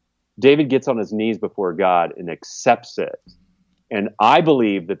 David gets on his knees before God and accepts it. And I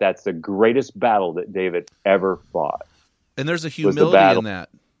believe that that's the greatest battle that David ever fought. And there's a humility in that.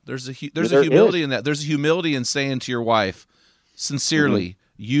 There's a humility in that. There's a humility in saying to your wife, sincerely,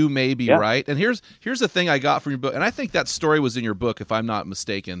 you may be right. And here's the thing I got from your book, and I think that story was in your book, if I'm not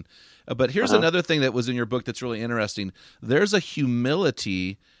mistaken. But here's another thing that was in your book that's really interesting. There's a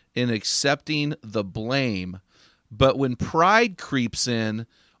humility in accepting the blame, but when pride creeps in,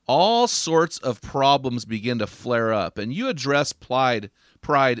 all sorts of problems begin to flare up. And you address pride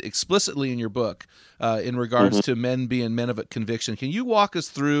explicitly in your book in regards to men being men of conviction. Can you walk us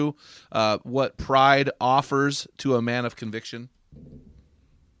through what pride offers to a man of conviction?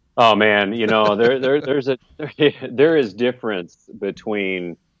 Oh man, there is difference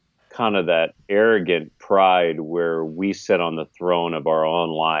between kind of that arrogant pride where we sit on the throne of our own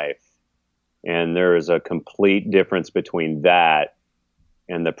life, and there is a complete difference between that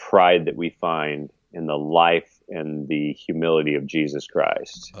and the pride that we find in the life and the humility of Jesus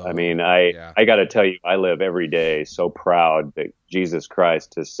Christ. Oh, I mean, yeah. I got to tell you, I live every day so proud that Jesus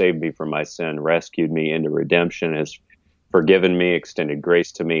Christ has saved me from my sin, rescued me into redemption, has forgiven me, extended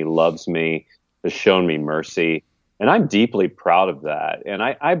grace to me, loves me, has shown me mercy. And I'm deeply proud of that. And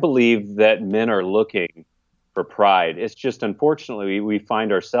I believe that men are looking for pride. It's just, unfortunately, we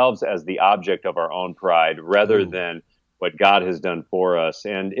find ourselves as the object of our own pride rather than what God has done for us.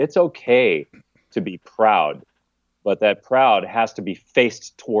 And it's okay to be proud, but that proud has to be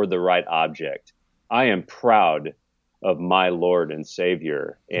faced toward the right object. I am proud of my Lord and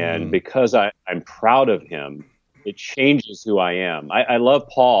Savior. And because I'm proud of him, it changes who I am. I love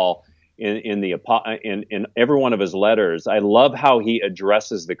Paul in every one of his letters. I love how he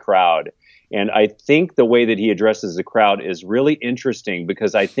addresses the crowd. And I think the way that he addresses the crowd is really interesting,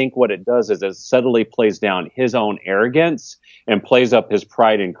 because I think what it does is it subtly plays down his own arrogance and plays up his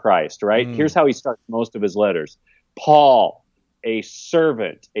pride in Christ, right? Here's how he starts most of his letters. Paul, a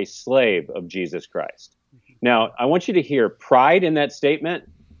servant, a slave of Jesus Christ. Now, I want you to hear pride in that statement,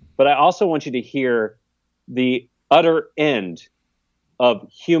 but I also want you to hear the utter end of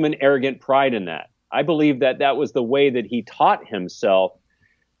human arrogant pride in that. I believe that that was the way that he taught himself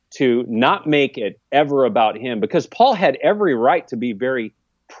to not make it ever about him, because Paul had every right to be very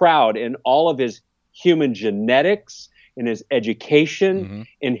proud in all of his human genetics, in his education,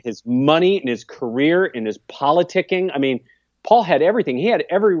 in his money, in his career, in his politicking. I mean, Paul had everything. He had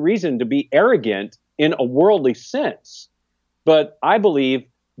every reason to be arrogant in a worldly sense. But I believe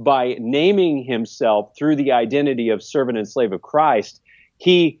by naming himself through the identity of servant and slave of Christ,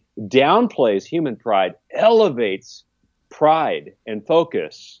 he downplays human pride, elevates pride and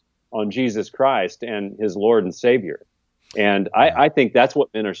focus on Jesus Christ and his Lord and Savior. And I think that's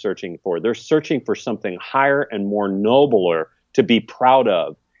what men are searching for. They're searching for something higher and more nobler to be proud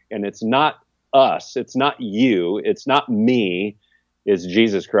of. And it's not us. It's not you. It's not me. It's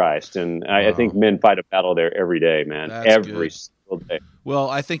Jesus Christ. And I think men fight a battle there every day, man. That's every good. single day. Well,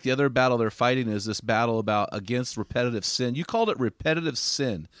 I think the other battle they're fighting is this battle against repetitive sin. You called it repetitive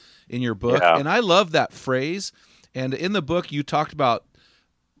sin in your book, and I love that phrase. And in the book, you talked about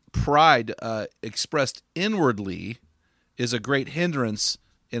pride expressed inwardly is a great hindrance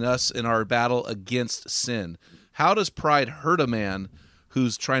in us in our battle against sin. How does pride hurt a man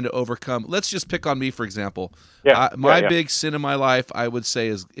who's trying to overcome? Let's just pick on me, for example. My big sin in my life, I would say,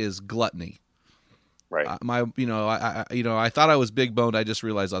 is gluttony. Right. I thought I was big boned. I just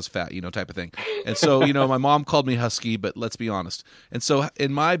realized I was fat, type of thing. And so, my mom called me husky, but let's be honest. And so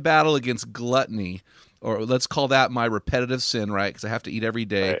in my battle against gluttony, or let's call that my repetitive sin, right? Because I have to eat every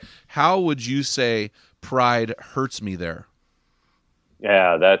day. Right. How would you say pride hurts me there?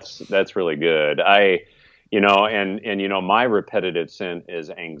 Yeah, that's really good. My repetitive sin is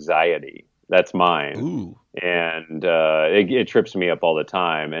anxiety. That's mine. Ooh. And it trips me up all the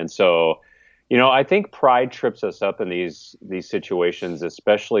time. And so, I think pride trips us up in these situations,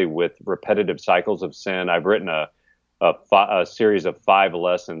 especially with repetitive cycles of sin. I've written a series of 5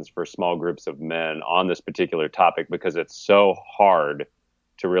 lessons for small groups of men on this particular topic because it's so hard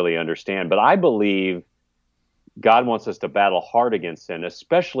to really understand. But I believe God wants us to battle hard against sin,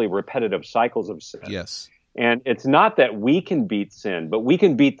 especially repetitive cycles of sin. Yes. And it's not that we can beat sin, but we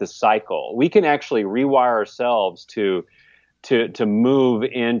can beat the cycle. We can actually rewire ourselves to move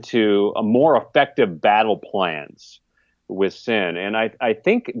into a more effective battle plans with sin. And I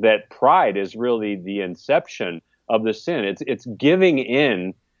think that pride is really the inception of the sin. It's giving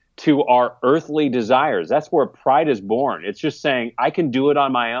in to our earthly desires. That's where pride is born. It's just saying, I can do it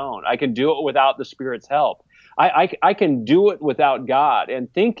on my own. I can do it without the Spirit's help. I can do it without God,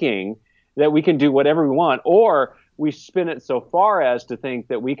 and thinking that we can do whatever we want, or we spin it so far as to think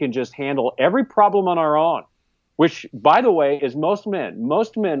that we can just handle every problem on our own, which, by the way, is most men.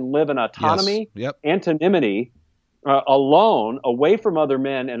 Most men live in autonomy, anonymity, alone, away from other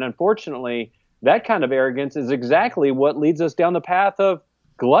men, and unfortunately, that kind of arrogance is exactly what leads us down the path of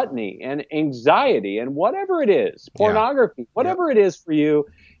gluttony and anxiety and whatever it is, pornography, whatever it is for you.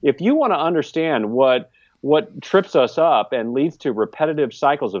 If you want to understand what trips us up and leads to repetitive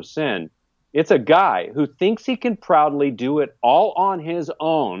cycles of sin, it's a guy who thinks he can proudly do it all on his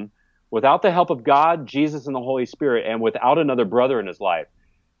own without the help of God, Jesus, and the Holy Spirit, and without another brother in his life.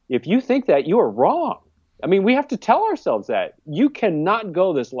 If you think that, you are wrong. I mean, we have to tell ourselves that. You cannot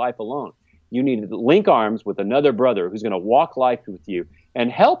go this life alone. You need to link arms with another brother who's going to walk life with you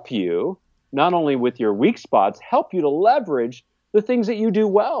and help you, not only with your weak spots, help you to leverage the things that you do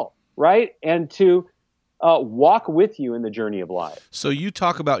well, right? And to walk with you in the journey of life. So you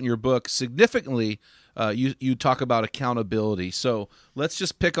talk about in your book significantly you talk about accountability. So let's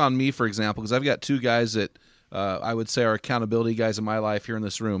just pick on me, for example, because I've got two guys that I would say are accountability guys in my life here in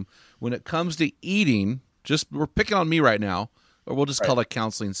this room. When it comes to eating, we're picking on me right now, or we'll just call it a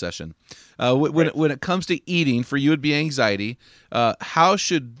counseling session. When it comes to eating, for you it'd be anxiety. How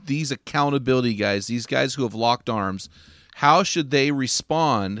should these accountability guys, these guys who have locked arms, how should they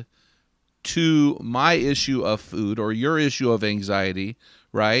respond to my issue of food or your issue of anxiety,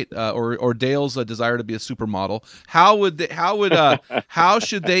 right? Or Dale's desire to be a supermodel? How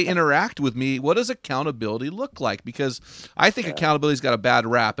should they interact with me? What does accountability look like? Because I think accountability's got a bad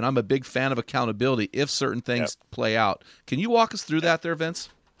rap, and I'm a big fan of accountability if certain things play out. Can you walk us through that there, Vince?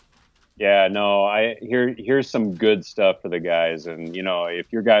 Yeah, no, here's some good stuff for the guys. And,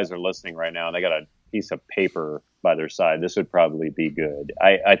 if your guys are listening right now and they got a piece of paper by their side, this would probably be good.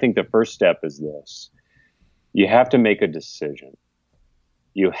 I think the first step is this. You have to make a decision.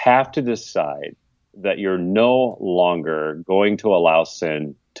 You have to decide that you're no longer going to allow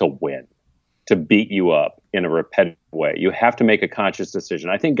sin to win, to beat you up in a repetitive way. You have to make a conscious decision.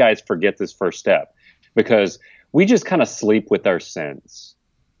 I think guys forget this first step because we just kind of sleep with our sins.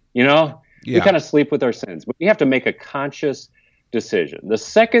 We kind of sleep with our sins, but we have to make a conscious decision. The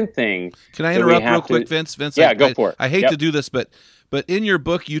second thing. Can I interrupt real quick, Vince? Yeah, go for it. I hate to do this, but in your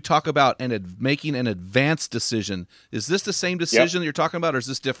book you talk about making an advanced decision. Is this the same decision that you're talking about, or is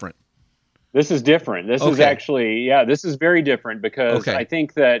this different? This is different. This is actually, this is very different because I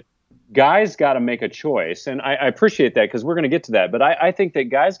think that guys got to make a choice, and I appreciate that because we're going to get to that. But I think that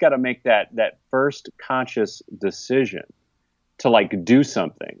guys got to make that first conscious decision to do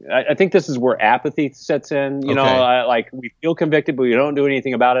something. I think this is where apathy sets in. We feel convicted, but we don't do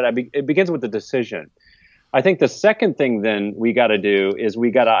anything about it. It begins with the decision. I think the second thing then we got to do is we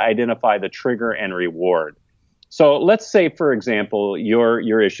got to identify the trigger and reward. So let's say, for example,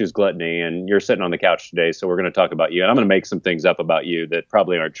 your issue is gluttony and you're sitting on the couch today. So we're going to talk about you, and I'm going to make some things up about you that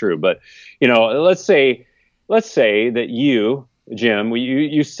probably aren't true. But, let's say that you, Jim,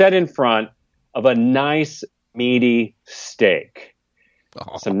 you sat in front of a nice meaty steak,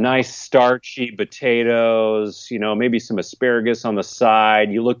 some nice starchy potatoes, maybe some asparagus on the side.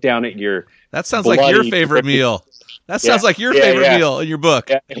 You look down at your That sounds like your favorite meal. That sounds like your favorite meal in your book.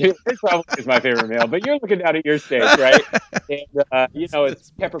 Yeah, it probably is my favorite meal, but you're looking down at your steak, right? And,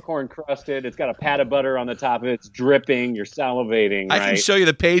 it's peppercorn crusted. It's got a pat of butter on the top of it. It's dripping. You're salivating, I can show you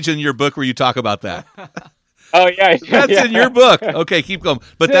the page in your book where you talk about that. Oh, yeah. That's in your book. Okay, keep going.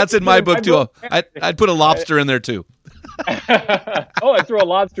 But that's in my book, too. I'd put a lobster in there, too. I threw a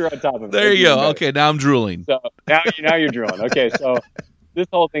lobster on top of it. There you go. Okay, now I'm drooling. So now you're drooling. Okay, so this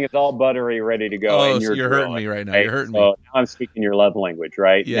whole thing is all buttery, ready to go. Oh, and so you're hurting me right now. Right? You're hurting me. Now I'm speaking your love language,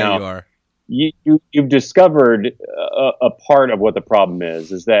 right? Yeah, now, you are. You've discovered a part of what the problem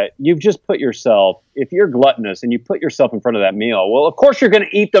is that you've just put yourself, if you're gluttonous and you put yourself in front of that meal, well, of course you're going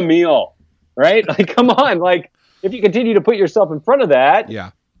to eat the meal, right? Come on. If you continue to put yourself in front of that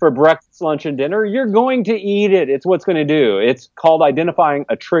for breakfast, lunch, and dinner, you're going to eat it. It's what's going to do. It's called identifying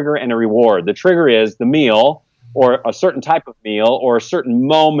a trigger and a reward. The trigger is the meal or a certain type of meal or a certain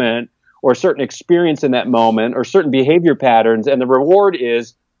moment or a certain experience in that moment or certain behavior patterns. And the reward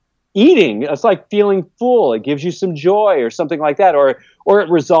is eating. It's like feeling full. It gives you some joy or something like that. Or it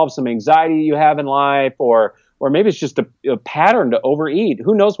resolves some anxiety you have in life or maybe it's just a pattern to overeat.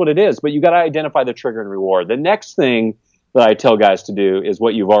 Who knows what it is, but you got to identify the trigger and reward. The next thing that I tell guys to do is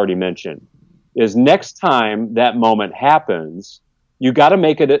what you've already mentioned, is next time that moment happens, you got to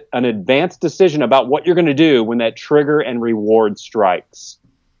make it an advanced decision about what you're going to do when that trigger and reward strikes.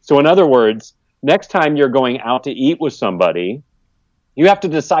 So in other words, next time you're going out to eat with somebody, you have to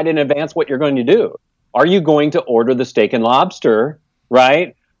decide in advance what you're going to do. Are you going to order the steak and lobster,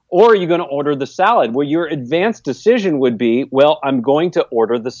 right? Or are you going to order the salad? Well, your advanced decision would be, well, I'm going to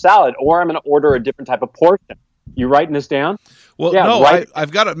order the salad, or I'm going to order a different type of portion. You writing this down? Well, no,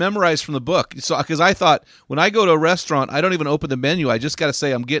 I've got it memorized from the book. So, because I thought when I go to a restaurant, I don't even open the menu. I just got to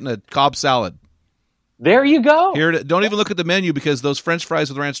say I'm getting a Cobb salad. There you go. Don't even look at the menu because those French fries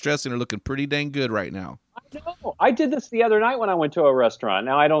with ranch dressing are looking pretty dang good right now. I know. I did this the other night when I went to a restaurant.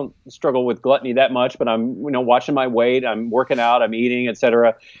 Now I don't struggle with gluttony that much, but I'm watching my weight. I'm working out. I'm eating,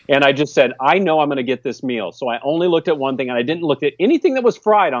 etc. And I just said, I know I'm going to get this meal. So I only looked at one thing, and I didn't look at anything that was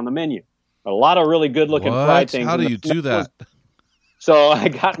fried on the menu. A lot of really good-looking fried things. How do you do that? So I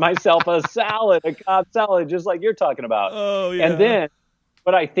got myself a salad, a Cobb salad, just like you're talking about. Oh, yeah. And then,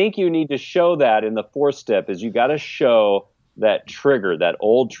 but I think you need to show that in the fourth step is you got to show that trigger, that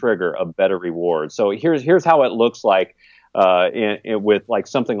old trigger of better reward. So here's how it looks like with like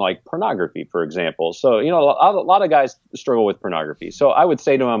something like pornography, for example. So, a lot of guys struggle with pornography. So I would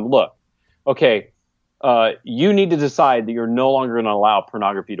say to them, look, okay, you need to decide that you're no longer going to allow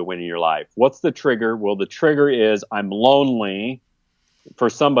pornography to win in your life. What's the trigger? Well, the trigger is I'm lonely.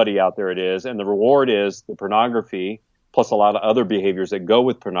 For somebody out there it is. And the reward is the pornography plus a lot of other behaviors that go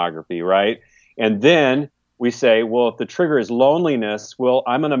with pornography, right? And then we say, well, if the trigger is loneliness, well,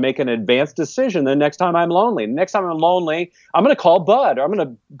 I'm going to make an advanced decision the next time I'm lonely. The next time I'm lonely, I'm going to call Bud, or I'm going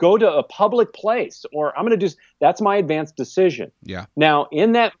to go to a public place, or I'm going to do, that's my advanced decision. Yeah. Now,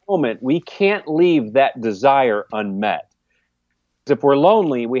 in that moment, we can't leave that desire unmet. If we're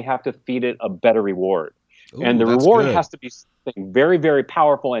lonely, we have to feed it a better reward. Ooh, and the that's reward good. has to be something very, very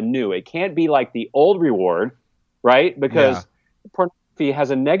powerful and new. It can't be like the old reward, right? Because pornography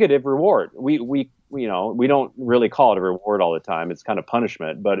has a negative reward. We don't really call it a reward all the time. It's kind of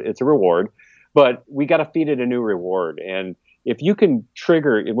punishment, but it's a reward. But we got to feed it a new reward. And if you can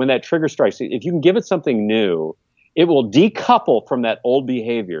trigger, when that trigger strikes, if you can give it something new, it will decouple from that old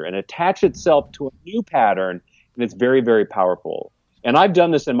behavior and attach itself to a new pattern. And it's very, very powerful. And I've done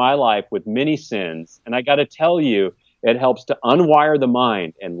this in my life with many sins. And I got to tell you, it helps to unwire the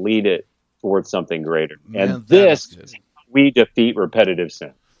mind and lead it towards something greater. Man, and this is how we defeat repetitive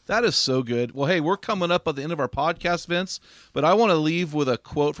sin. That is so good. Well, hey, we're coming up at the end of our podcast, Vince, but I want to leave with a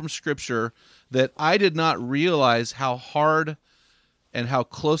quote from Scripture that I did not realize how hard and how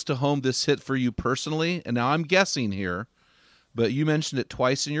close to home this hit for you personally. And now I'm guessing here, but you mentioned it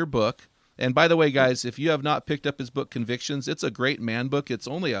twice in your book. And by the way, guys, if you have not picked up his book, Convictions, it's a great man book. It's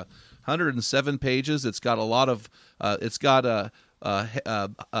only 107 pages. It's got a lot of, it's got a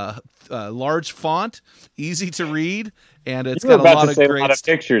large font, easy to read, and it's got a lot of great. A lot of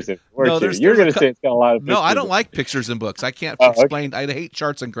pictures in it, No, you're going to say it's got a lot of pictures. No, I don't like pictures in books. I can't explain. I hate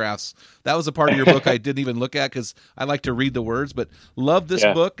charts and graphs. That was a part of your book I didn't even look at because I like to read the words. But love this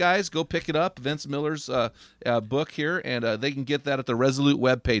book, guys. Go pick it up. Vince Miller's book here, and they can get that at the Resolute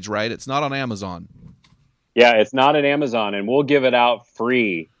webpage, right? It's not on Amazon. Yeah, it's not on Amazon, and we'll give it out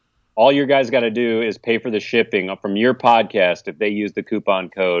free. All you guys got to do is pay for the shipping from your podcast if they use the coupon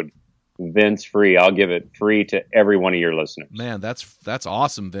code Vince Free. I'll give it free to every one of your listeners. Man, that's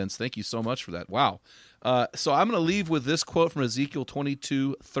awesome, Vince. Thank you so much for that. Wow. So I'm going to leave with this quote from Ezekiel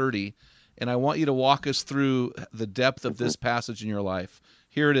 22:30, and I want you to walk us through the depth of this passage in your life.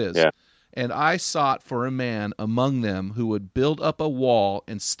 Here it is. Yeah. And I sought for a man among them who would build up a wall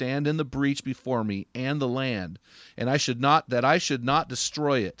and stand in the breach before me and the land, and I should not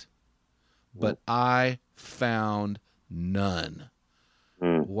destroy it. But I found none.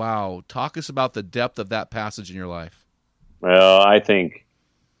 Wow. Talk us about the depth of that passage in your life. Well, I think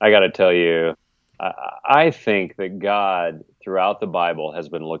I got to tell you, I think that God throughout the Bible has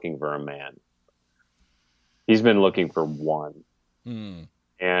been looking for a man. He's been looking for one.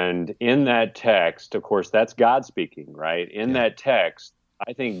 And in that text, of course, that's God speaking, right? In that text,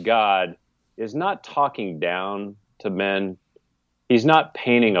 I think God is not talking down to men. He's not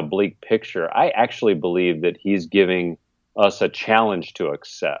painting a bleak picture. I actually believe that he's giving us a challenge to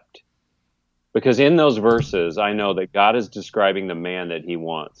accept. Because in those verses, I know that God is describing the man that he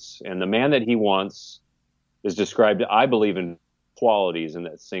wants. And the man that he wants is described, I believe, in qualities in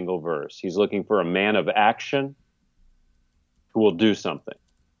that single verse. He's looking for a man of action who will do something.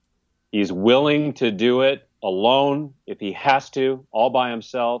 He's willing to do it alone if he has to, all by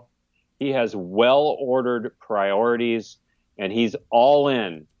himself. He has well-ordered priorities, and he's all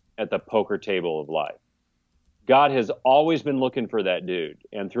in at the poker table of life. God has always been looking for that dude.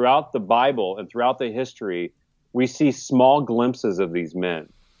 And throughout the Bible and throughout the history, we see small glimpses of these men.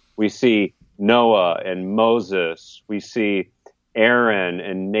 We see Noah and Moses. We see Aaron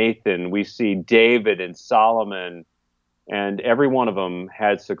and Nathan. We see David and Solomon. And every one of them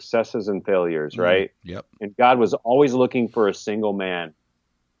had successes and failures, right? Yep. And God was always looking for a single man.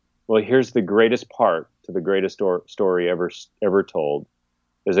 Well, here's the greatest part to the greatest story ever told,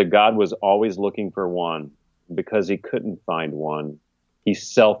 is that God was always looking for one. Because he couldn't find one, he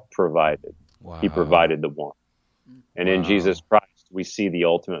self-provided. Wow. He provided the one. And in Jesus Christ, we see the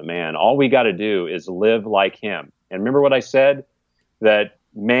ultimate man. All we got to do is live like him. And remember what I said? That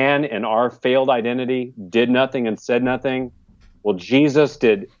man in our failed identity did nothing and said nothing. Well, Jesus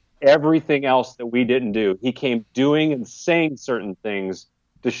did everything else that we didn't do. He came doing and saying certain things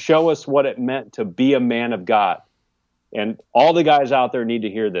to show us what it meant to be a man of God. And all the guys out there need to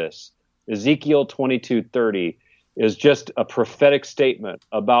hear this. Ezekiel 22:30 is just a prophetic statement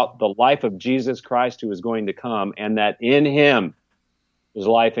about the life of Jesus Christ who is going to come, and that in him is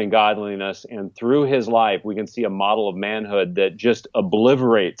life and godliness. And through his life, we can see a model of manhood that just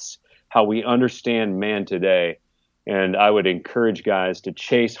obliterates how we understand man today. And I would encourage guys to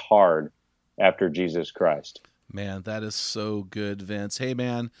chase hard after Jesus Christ. Man, that is so good, Vince. Hey,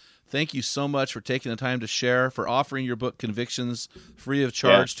 man, thank you so much for taking the time to share, for offering your book Convictions free of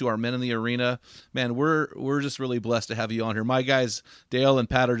charge to our men in the arena. Man, we're just really blessed to have you on here. My guys, Dale and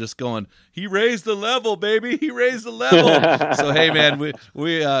Pat, are just going, he raised the level, baby. He raised the level. So, hey, man,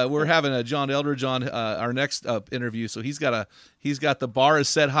 we're having a John Eldridge on our next interview, so he's got the bar is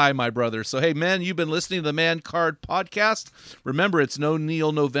set high, my brother. So, hey, men, you've been listening to the Man Card Podcast. Remember, it's No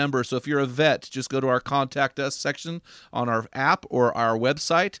Kneel November. So if you're a vet, just go to our Contact Us section on our app or our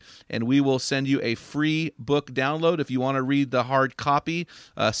website, and we will send you a free book download. If you want to read the hard copy,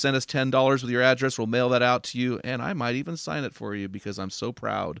 send us $10 with your address. We'll mail that out to you, and I might even sign it for you because I'm so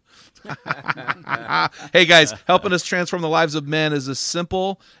proud. Hey, guys, helping us transform the lives of men is as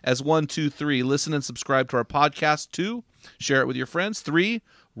simple as 1, 2, 3. Listen and subscribe to our podcast. 2, share it with your friends. 3,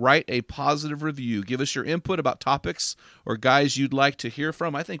 write a positive review. Give us your input about topics or guys you'd like to hear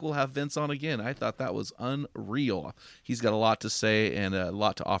from. I think we'll have Vince on again. I thought that was unreal. He's got a lot to say and a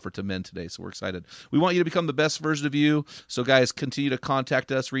lot to offer to men today, so we're excited. We want you to become the best version of you. So, guys, continue to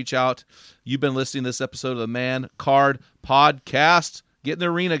contact us, reach out. You've been listening to this episode of the Man Card Podcast. Get in the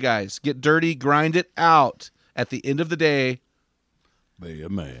arena, guys. Get dirty, grind it out. At the end of the day, be a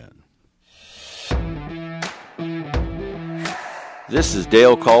man. This is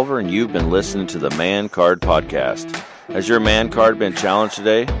Dale Culver, and you've been listening to the Man Card Podcast. Has your man card been challenged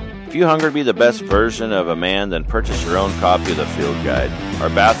today? If you're hungry to be the best version of a man, then purchase your own copy of the Field Guide, our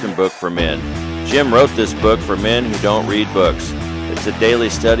bathroom book for men. Jim wrote this book for men who don't read books. It's a daily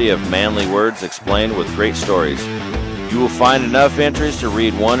study of manly words explained with great stories. You will find enough entries to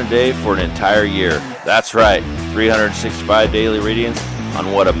read one a day for an entire year. That's right, 365 daily readings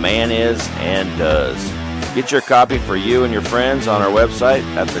on what a man is and does. Get your copy for you and your friends on our website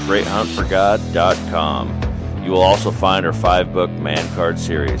at thegreathuntforgod.com. You will also find our 5-book Man Card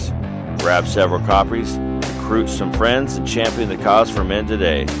series. Grab several copies, recruit some friends, and champion the cause for men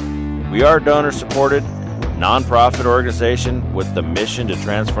today. We are a donor-supported, nonprofit organization with the mission to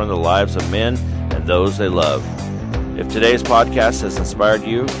transform the lives of men and those they love. If today's podcast has inspired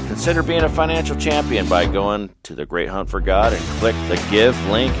you, consider being a financial champion by going to The Great Hunt for God and click the Give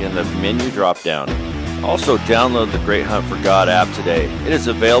link in the menu drop-down. Also, download the Great Hunt for God app today. It is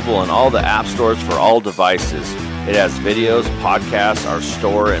available in all the app stores for all devices. It has videos, podcasts, our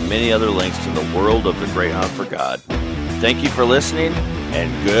store, and many other links to the world of the Great Hunt for God. Thank you for listening,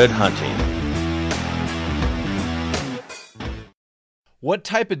 and good hunting. What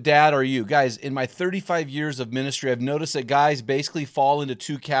type of dad are you? Guys, in my 35 years of ministry, I've noticed that guys basically fall into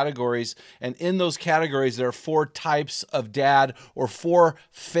 2 categories. And in those categories, there are 4 types of dad or 4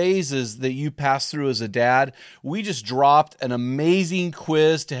 phases that you pass through as a dad. We just dropped an amazing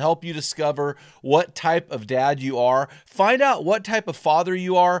quiz to help you discover what type of dad you are. Find out what type of father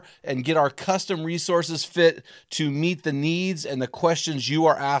you are and get our custom resources fit to meet the needs and the questions you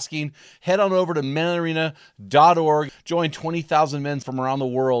are asking. Head on over to menarena.org. Join 20,000 men from around the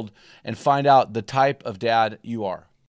world and find out the type of dad you are.